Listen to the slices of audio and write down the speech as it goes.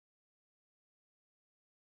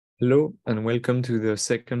Hello and welcome to the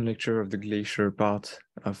second lecture of the glacier part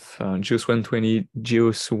of Geos 120,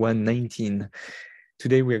 Geos 119.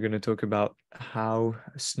 Today we're going to talk about how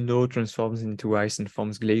snow transforms into ice and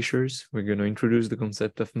forms glaciers. We're going to introduce the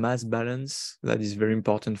concept of mass balance that is very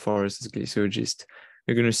important for us as glaciologists.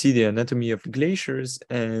 We're going to see the anatomy of glaciers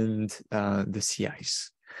and the sea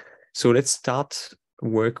ice. So let's start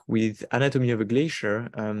work with anatomy of a glacier.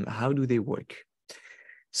 How do they work?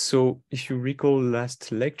 So if you recall last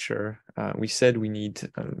lecture, we said we need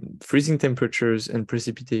freezing temperatures and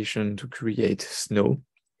precipitation to create snow.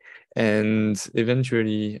 And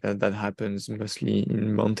eventually that happens mostly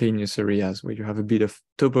in mountainous areas where you have a bit of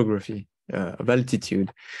topography, of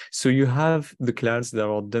altitude. So you have the clouds that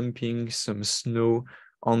are dumping some snow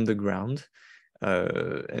on the ground.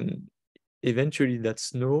 And eventually that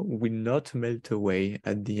snow will not melt away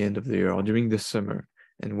at the end of the year or during the summer.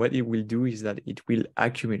 And what it will do is that it will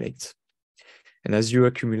accumulate. And as you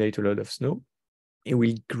accumulate a lot of snow, it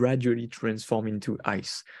will gradually transform into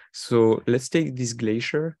ice. So let's take this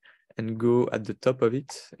glacier and go at the top of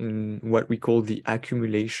it in what we call the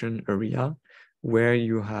accumulation area, where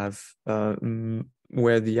you have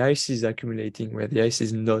where the ice is accumulating, where the ice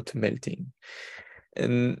is not melting.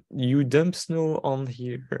 And you dump snow on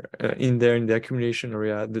here, in the accumulation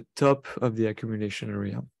area, at the top of the accumulation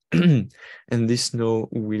area. And this snow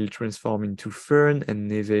will transform into firn and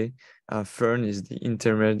neve. Firn is the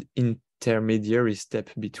intermediary step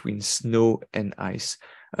between snow and ice.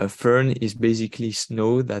 Firn is basically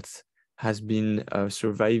snow that has been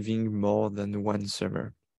surviving more than one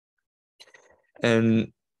summer.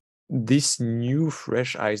 And this new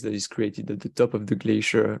fresh ice that is created at the top of the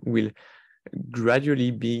glacier will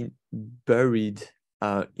gradually be buried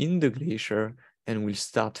in the glacier and will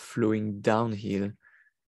start flowing downhill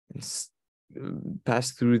and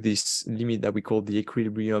pass through this limit that we call the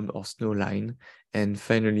equilibrium or snow line, and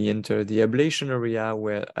finally enter the ablation area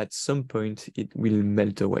where at some point it will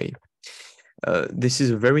melt away. This is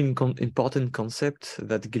a very important concept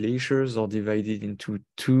that glaciers are divided into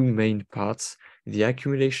two main parts: the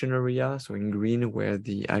accumulation area, so in green, where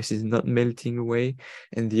the ice is not melting away,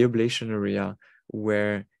 and the ablation area,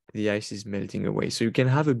 where the ice is melting away. So you can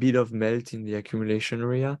have a bit of melt in the accumulation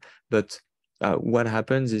area, but what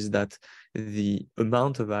happens is that the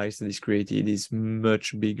amount of ice that is created is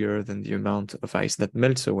much bigger than the amount of ice that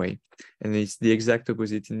melts away. And it's the exact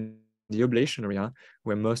opposite in the ablation area,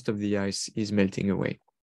 where most of the ice is melting away.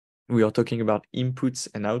 We are talking about inputs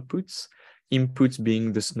and outputs. Inputs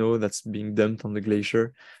being the snow that's being dumped on the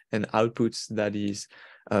glacier, and outputs, that is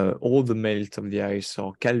all the melt of the ice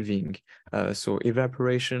or calving, so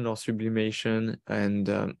evaporation or sublimation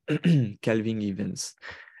and calving events.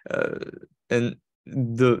 And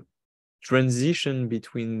the transition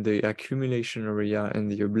between the accumulation area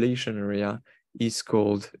and the ablation area is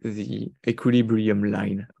called the equilibrium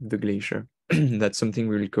line of the glacier. That's something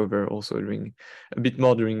we will cover also during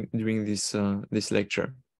this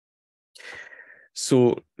lecture.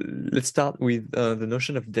 So let's start with the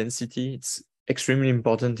notion of density. It's extremely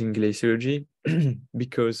important in glaciology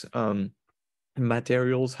because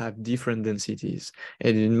materials have different densities,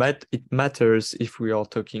 and it matters if we are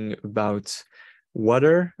talking about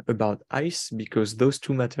water, about ice, because those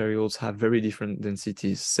two materials have very different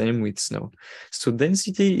densities. Same with snow. So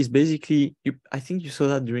density is basically, I think you saw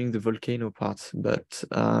that during the volcano part, but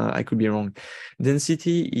I could be wrong.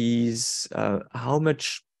 Density is how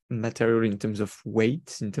much material in terms of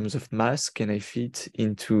weight, in terms of mass, can I fit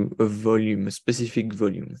into a volume, a specific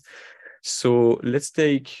volume. So let's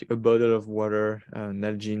take a bottle of water,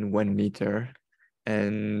 Nalgene 1 liter,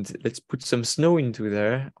 and let's put some snow into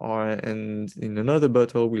there, and in another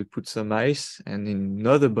bottle we'll put some ice, and in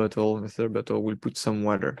another bottle, the third bottle, we'll put some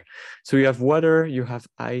water. So you have water, you have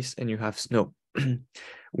ice, and you have snow.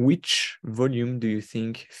 Which volume do you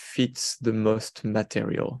think fits the most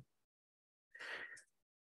material?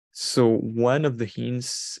 So one of the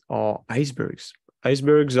hints are icebergs.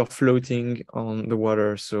 Icebergs are floating on the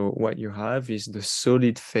water. So what you have is the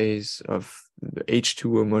solid phase of the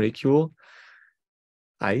H2O molecule.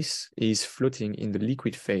 Ice is floating in the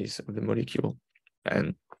liquid phase of the molecule.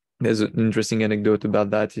 And there's an interesting anecdote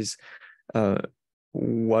about that is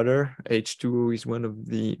water, H2O, is one of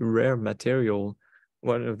the rare materials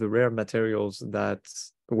that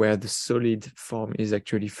where the solid form is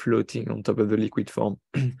actually floating on top of the liquid form.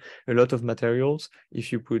 A lot of materials,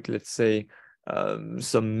 if you put, let's say,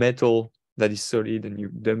 some metal that is solid and you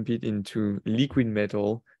dump it into liquid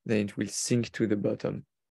metal, then it will sink to the bottom.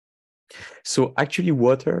 So actually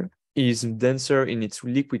water is denser in its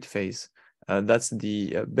liquid phase. That's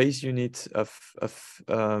the base unit of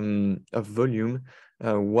volume.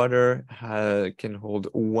 water can hold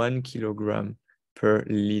 1 kilogram per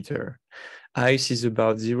liter. Ice is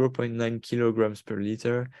about 0.9 kilograms per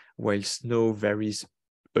liter, while snow varies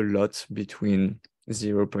a lot between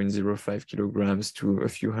 0.05 kilograms to a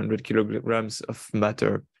few hundred kilograms of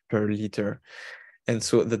matter per liter. And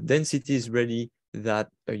so the density is really that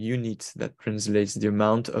a unit that translates the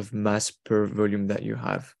amount of mass per volume that you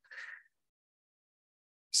have.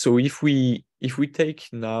 So if we take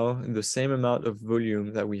now the same amount of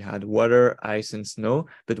volume that we had, water, ice, and snow,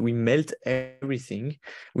 but we melt everything,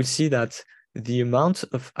 we see that the amount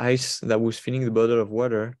of ice that was filling the bottle of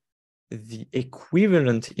water, the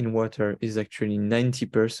equivalent in water is actually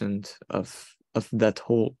 90% of that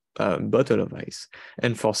whole bottle of ice.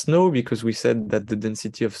 And for snow, because we said that the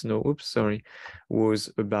density of snow, was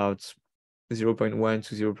about 0.1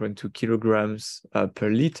 to 0.2 kilograms per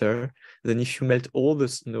liter, then if you melt all the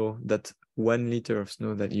snow, that 1 liter of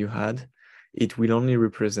snow that you had, it will only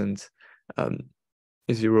represent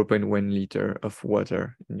 0.1 liter of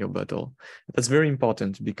water in your bottle. That's very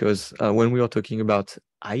important because when we are talking about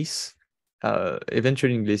ice,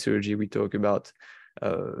 eventually in glaciology, we talk about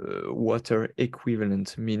water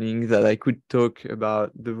equivalent, meaning that I could talk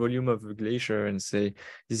about the volume of a glacier and say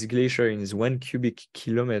this glacier is 1 cubic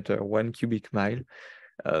kilometer, 1 cubic mile.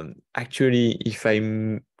 Actually, if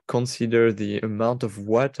I consider the amount of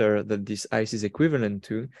water that this ice is equivalent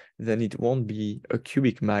to, then it won't be a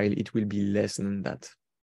cubic mile, it will be less than that.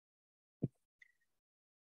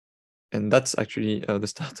 And that's actually the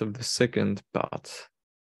start of the second part.